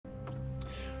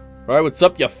Alright, what's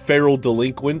up, you feral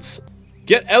delinquents?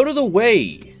 Get out of the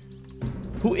way!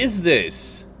 Who is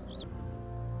this?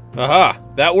 Aha!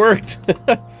 That worked!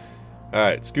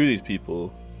 Alright, screw these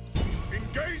people.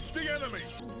 Engage the enemy.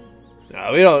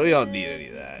 No, we don't need any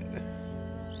of that.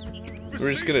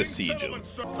 We're just gonna siege them.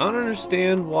 I don't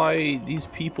understand why these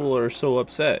people are so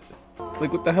upset.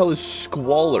 Like, what the hell is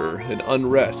squalor and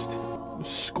unrest?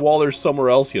 Squalor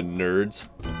somewhere else, you nerds.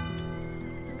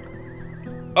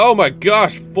 Oh my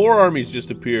gosh, 4 armies just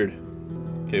appeared.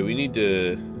 Okay, we need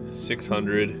to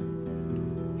 600,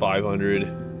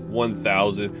 500,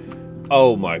 1,000.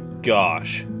 Oh my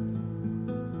gosh.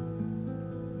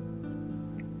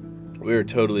 We're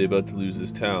totally about to lose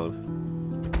this town.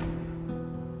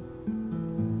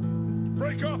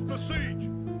 Break off the siege.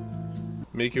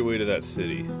 Make your way to that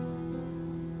city.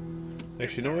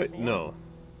 Actually, you know what? No.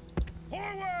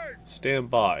 Forward. Stand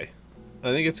by. I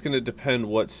think it's going to depend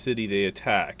what city they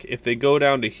attack. If they go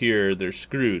down to here, they're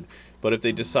screwed. But if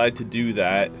they decide to do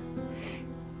that,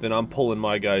 then I'm pulling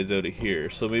my guys out of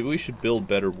here. So maybe we should build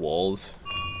better walls.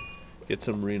 Get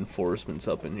some reinforcements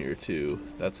up in here too.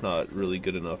 That's not really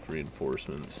good enough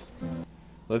reinforcements.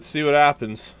 Let's see what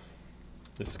happens.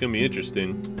 This is going to be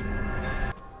interesting.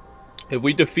 If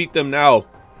we defeat them now,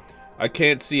 I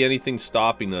can't see anything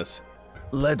stopping us.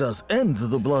 Let us end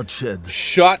the bloodshed.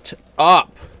 Shut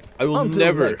up! I will Until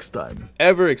never, next time.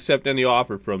 ever accept any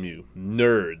offer from you,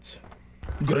 nerds.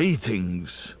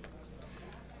 Greetings.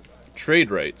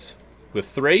 Trade rights. With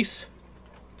Thrace?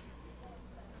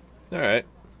 Alright.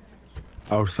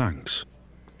 Our thanks.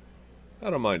 I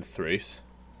don't mind Thrace.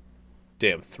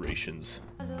 Damn Thracians.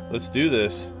 Let's do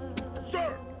this.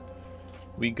 Sir.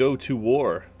 We go to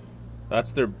war.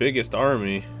 That's their biggest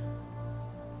army.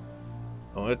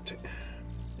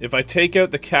 If I take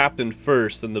out the captain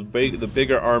first, then the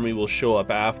bigger army will show up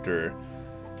after.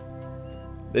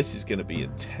 This is gonna be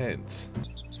intense.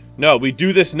 No, we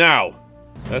do this now!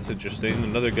 That's interesting.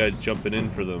 Another guy's jumping in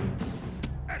for them.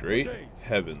 Great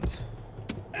heavens.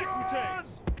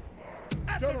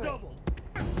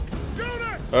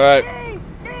 Alright.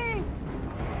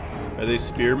 Are they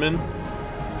spearmen?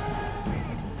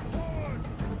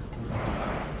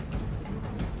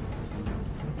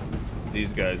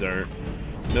 These guys aren't.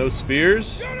 No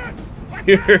spears?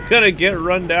 You're gonna get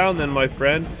run down then, my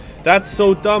friend. That's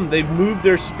so dumb. They've moved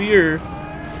their spear.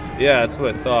 Yeah, that's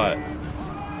what I thought.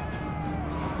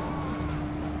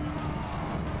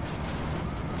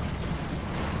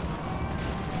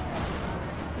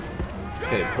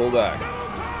 Okay, pull back.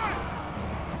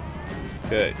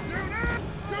 Okay.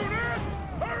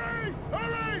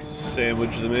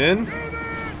 Sandwich them in.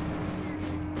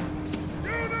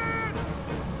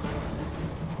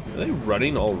 Are they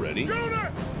running already?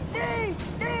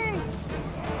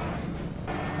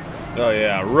 Oh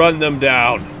yeah, run them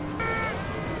down.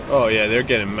 Oh yeah, they're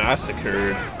getting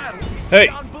massacred. Hey!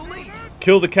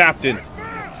 Kill the captain.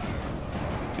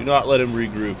 Do not let him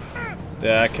regroup.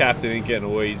 Yeah, that captain ain't getting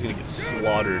away. He's gonna get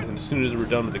slaughtered. And as soon as we're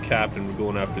done with the captain, we're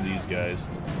going after these guys.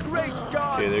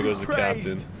 Okay, there goes the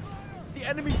captain. The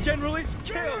enemy general is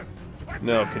killed.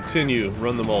 No, continue.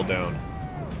 Run them all down.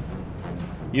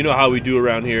 You know how we do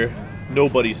around here.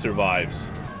 Nobody survives.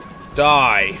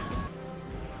 Die.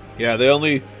 Yeah, they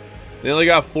only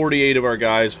got 48 of our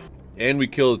guys, and we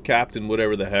killed Captain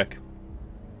whatever the heck.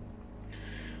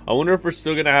 I wonder if we're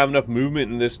still gonna have enough movement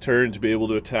in this turn to be able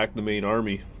to attack the main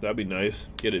army. That'd be nice.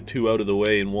 Get it 2 out of the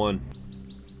way in 1.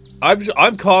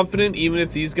 I'm confident even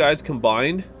if these guys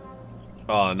combined.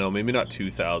 Oh no, maybe not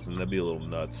 2,000. That'd be a little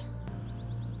nuts.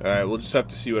 All right, we'll just have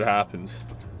to see what happens.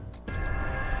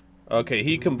 Okay,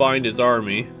 he combined his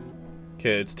army.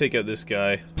 Okay, let's take out this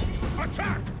guy.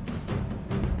 Attack.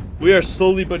 We are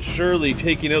slowly but surely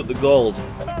taking out the Gauls.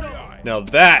 Now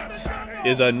that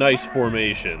is a nice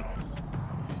formation.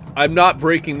 I'm not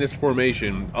breaking this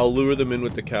formation. I'll lure them in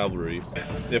with the cavalry.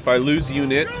 If I lose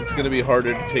units, it's going to be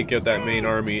harder to take out that main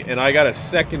army. And I got a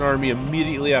second army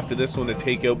immediately after this one to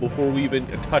take out before we even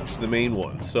touch the main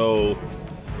one. So,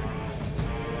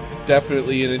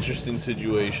 definitely an interesting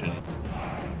situation.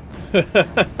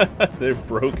 They're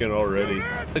broken already.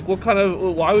 Like, what kind of...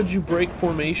 Why would you break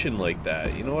formation like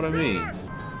that? You know what I mean?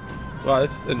 Wow,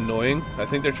 this is annoying. I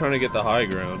think they're trying to get the high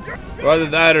ground. Or either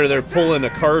that or they're pulling a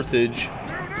Carthage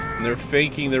and they're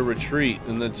faking their retreat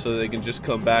and then so they can just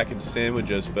come back and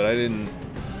sandwich us, but I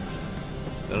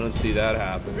don't see that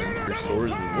happening. Their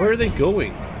swordsmen. Where are they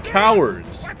going?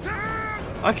 Cowards!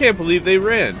 I can't believe they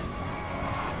ran.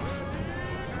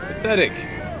 Pathetic.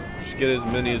 Just get as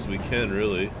many as we can,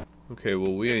 really. Okay,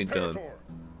 well, we ain't done.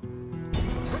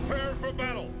 Prepare for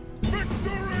battle.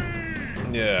 Victory!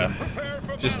 Yeah.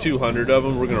 Just 200 of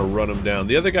them. We're gonna run them down.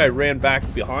 The other guy ran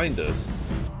back behind us.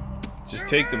 Just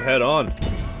take them head on.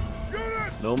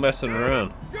 No messing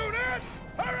around.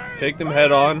 Take them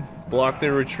head on. Block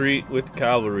their retreat with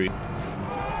cavalry.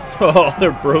 Oh,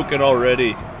 they're broken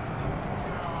already.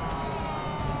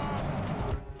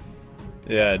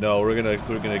 Yeah, no, we're gonna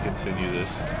continue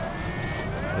this.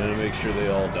 I'm gonna make sure they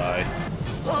all die.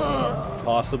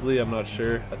 Possibly, I'm not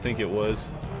sure. I think it was.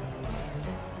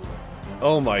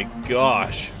 Oh my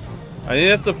gosh. I think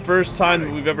that's the first time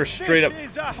that we've ever straight up...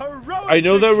 I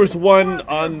know there was one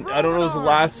on, I don't know if it was the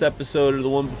last episode or the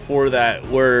one before that,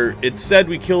 where it said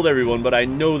we killed everyone, but I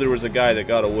know there was a guy that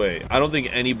got away. I don't think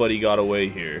anybody got away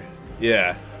here.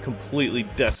 Yeah, completely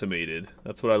decimated.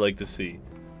 That's what I like to see.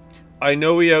 I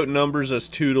know he outnumbers us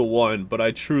 2-1, but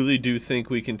I truly do think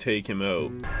we can take him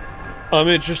out. I'm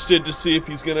interested to see if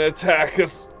he's gonna attack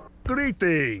us.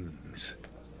 Greetings.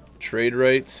 Trade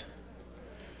rights.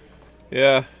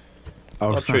 Yeah.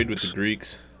 Our I'll trade with thanks. the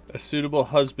Greeks. A suitable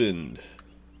husband.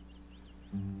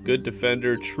 Good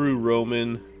defender, true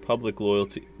Roman, public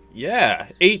loyalty. Yeah,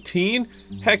 18?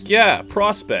 Heck yeah,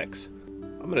 prospects.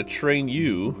 I'm gonna train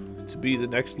you to be the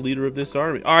next leader of this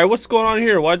army. Alright, what's going on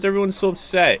here? Why is everyone so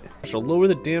upset? I shall lower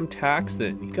the damn tax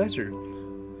then. You guys are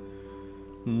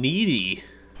needy.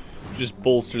 Just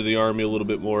bolster the army a little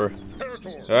bit more.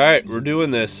 Alright, we're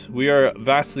doing this. We are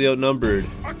vastly outnumbered.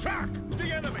 Attack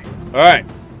the enemy. Alright.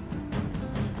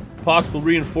 Possible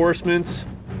reinforcements.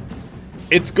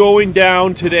 It's going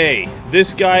down today.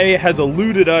 This guy has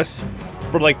eluded us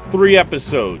for like 3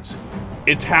 episodes.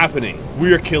 It's happening.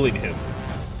 We are killing him.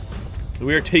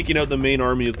 We are taking out the main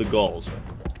army of the Gauls.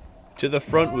 To the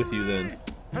front with you then.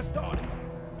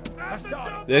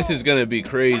 This is gonna be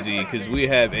crazy because we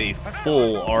have a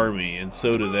full army and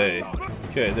so do they.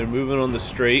 Okay, they're moving on the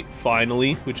straight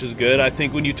finally, which is good. I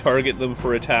think when you target them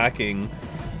for attacking,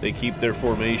 they keep their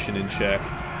formation in check.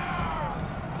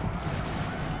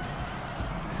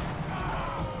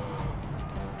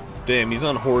 Damn, he's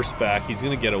on horseback. He's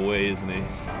gonna get away, isn't he?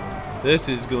 This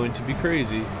is going to be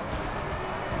crazy.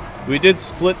 We did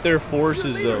split their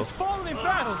forces, though. Fallen in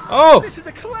battle. Oh! This is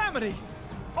a calamity.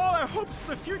 All our hopes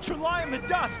for the future lie in the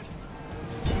dust.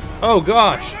 Oh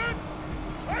gosh,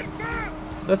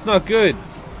 that's not good.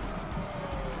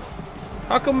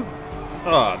 How come?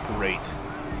 Ah, great.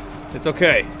 It's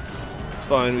okay. It's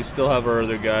fine. We still have our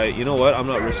other guy. You know what? I'm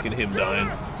not risking him dying.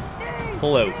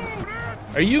 Pull out.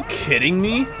 Are you kidding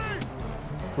me?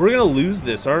 We're gonna lose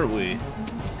this, aren't we?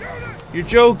 You're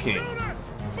joking.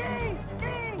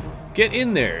 Get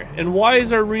in there. And why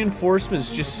is our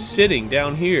reinforcements just sitting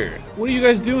down here? What are you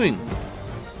guys doing?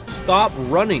 Stop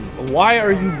running. Why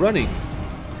are you running?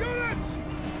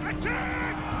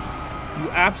 You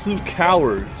absolute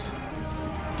cowards.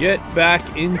 Get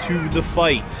back into the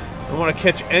fight. I don't want to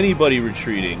catch anybody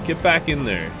retreating. Get back in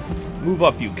there. Move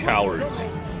up, you cowards.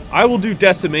 I will do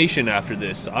decimation after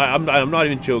this. I'm not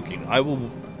even joking. I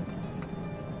will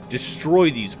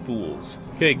destroy these fools.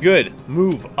 Okay, good.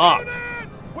 Move up.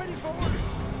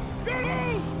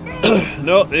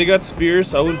 No, they got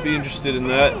spears. I wouldn't be interested in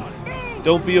that.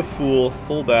 Don't be a fool.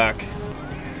 Pull back.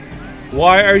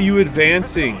 Why are you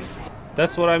advancing?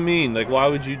 That's what I mean. Like, why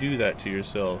would you do that to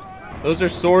yourself? Those are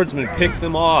swordsmen. Pick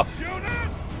them off.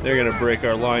 They're gonna break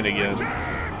our line again.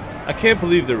 I can't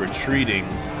believe they're retreating.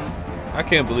 I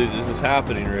can't believe this is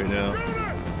happening right now.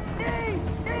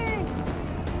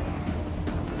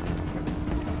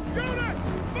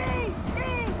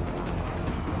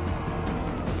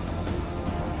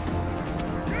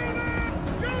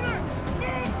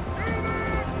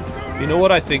 You know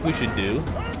what I think we should do?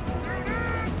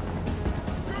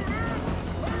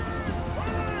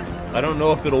 I don't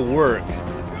know if it'll work.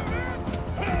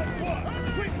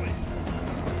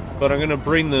 But I'm gonna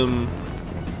bring them...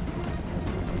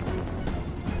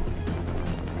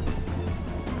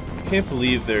 I can't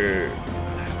believe they're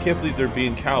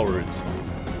being cowards.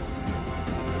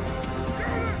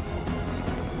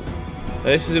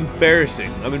 This is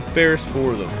embarrassing. I'm embarrassed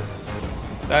for them.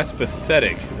 That's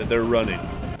pathetic that they're running.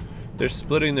 They're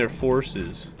splitting their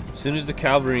forces. As soon as the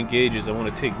cavalry engages, I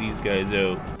want to take these guys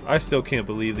out. I still can't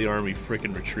believe the army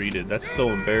freaking retreated. That's so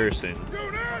embarrassing.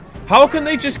 How can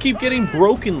they just keep getting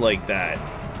broken like that?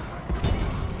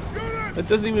 That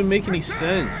doesn't even make any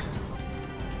sense.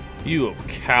 You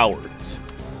cowards.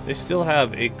 They still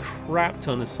have a crap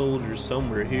ton of soldiers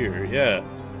somewhere here. Yeah.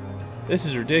 This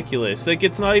is ridiculous. Like,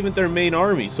 it's not even their main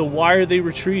army, so why are they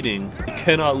retreating? You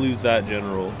cannot lose that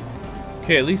general.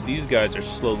 Okay, at least these guys are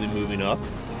slowly moving up.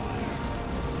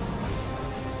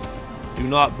 Do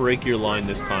not break your line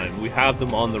this time. We have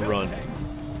them on the run.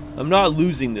 I'm not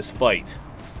losing this fight.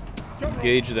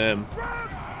 Engage them.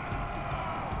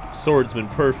 Swordsman,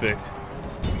 perfect.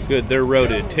 Good, they're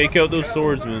routed. Take out those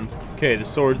swordsmen. Okay, the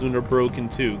swordsmen are broken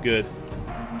too. Good.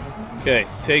 Okay,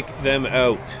 take them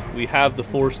out. We have the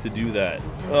force to do that.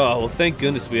 Oh, well, thank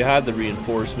goodness we had the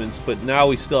reinforcements, but now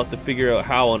we still have to figure out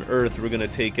how on earth we're going to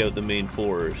take out the main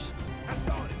force.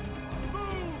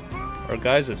 Our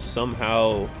guys have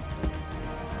somehow...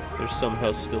 They're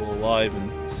somehow still alive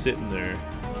and sitting there.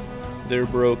 They're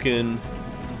broken.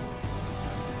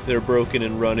 They're broken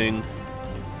and running.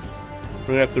 We're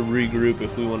going to have to regroup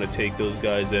if we want to take those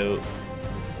guys out.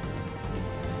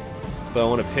 But I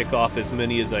want to pick off as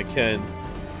many as I can.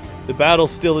 The battle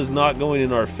still is not going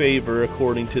in our favor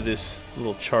according to this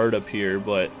little chart up here,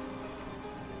 but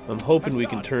I'm hoping we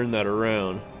can turn that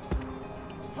around.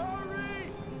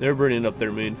 They're bringing up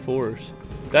their main force.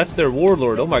 That's their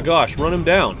warlord. Oh my gosh, run him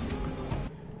down.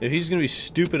 If he's going to be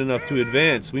stupid enough to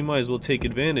advance, we might as well take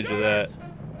advantage of that.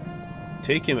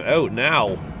 Take him out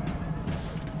now.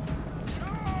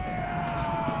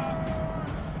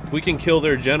 If we can kill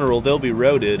their general, they'll be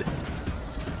routed.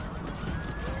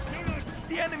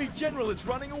 The enemy general is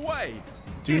running away.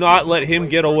 Do not let him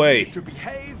get away. To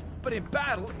behave, but in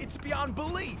battle, it's beyond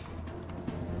belief.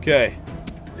 Okay.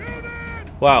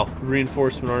 Wow,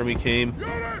 reinforcement army came.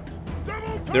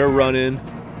 They're running.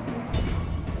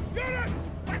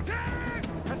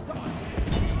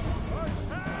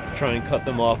 Try and cut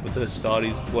them off with the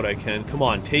Hastades what I can. Come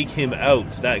on, take him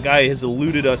out. That guy has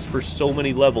eluded us for so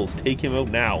many levels. Take him out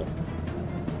now.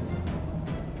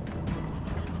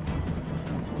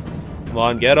 Come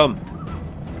on, get him.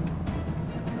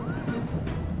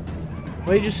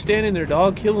 Why are you just standing there,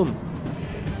 dog? Kill him.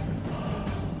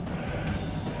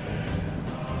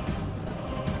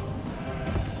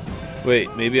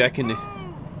 Wait, maybe I can...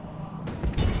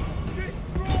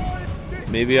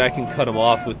 Maybe I can cut him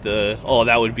off with the... Oh,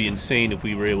 that would be insane if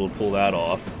we were able to pull that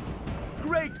off.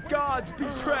 Great gods be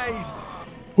praised!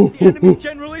 The enemy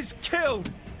general is killed!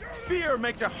 Fear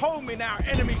makes a home in our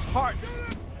enemies' hearts!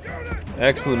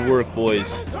 Excellent work,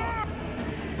 boys.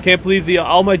 Can't believe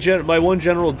my one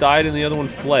general died and the other one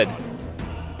fled.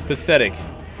 Pathetic.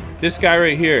 This guy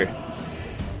right here.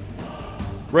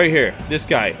 Right here. This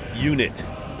guy. Unit.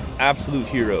 Absolute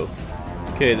hero.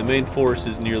 Okay, the main force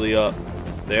is nearly up.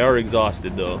 They are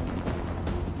exhausted, though.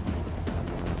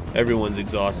 Everyone's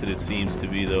exhausted, it seems to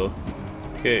be, though.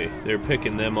 Okay, they're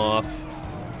picking them off.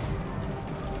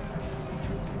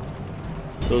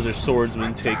 Those are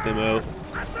swordsmen. Take them out.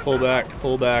 Pull back,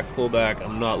 pull back, pull back.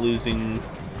 I'm not losing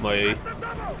my...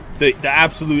 The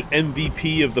absolute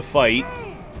MVP of the fight.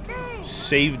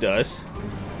 Saved us.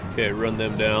 Okay, run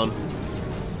them down.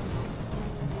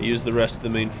 Use the rest of the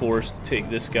main force to take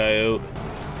this guy out.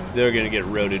 They're gonna get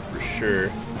routed for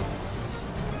sure.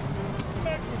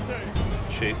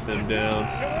 Chase them down.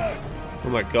 Oh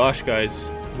my gosh, guys.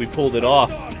 We pulled it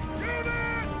off.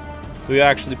 We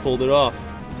actually pulled it off.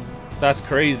 That's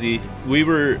crazy. We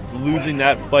were losing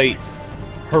that fight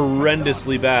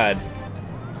horrendously bad.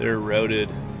 They're routed.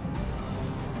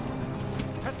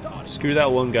 Screw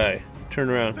that one guy. Turn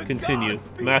around. Continue.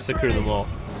 Massacre them all.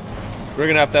 We're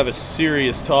gonna have a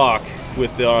serious talk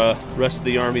with the rest of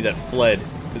the army that fled.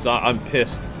 Because I'm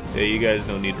pissed. Hey, you guys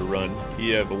don't need to run.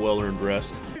 You have a well-earned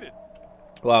rest.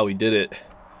 Wow, we did it.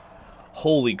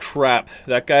 Holy crap.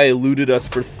 That guy eluded us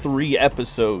for 3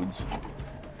 episodes.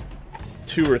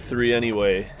 2 or 3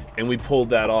 anyway. And we pulled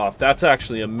that off. That's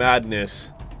actually a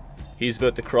madness. He's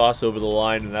about to cross over the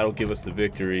line and that'll give us the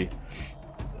victory.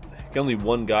 Only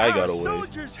one guy got away. Our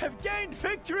soldiers have gained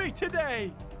victory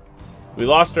today. We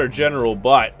lost our general,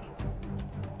 but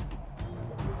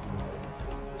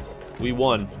we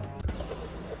won.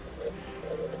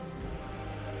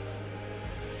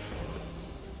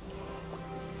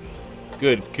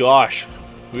 Good gosh.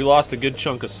 We lost a good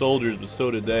chunk of soldiers, but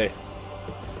so did they.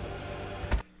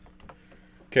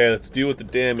 Okay, let's deal with the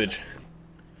damage.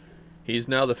 He's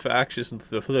now the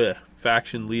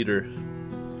faction leader.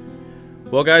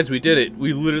 Well, guys, we did it.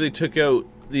 We literally took out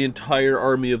the entire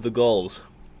army of the Gauls.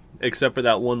 Except for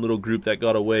that one little group that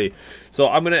got away. So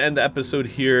I'm going to end the episode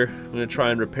here. I'm going to try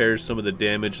and repair some of the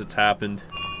damage that's happened.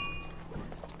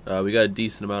 We got a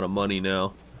decent amount of money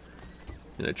now.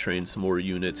 I'm going to train some more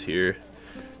units here.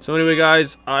 So anyway,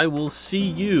 guys, I will see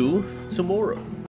you tomorrow.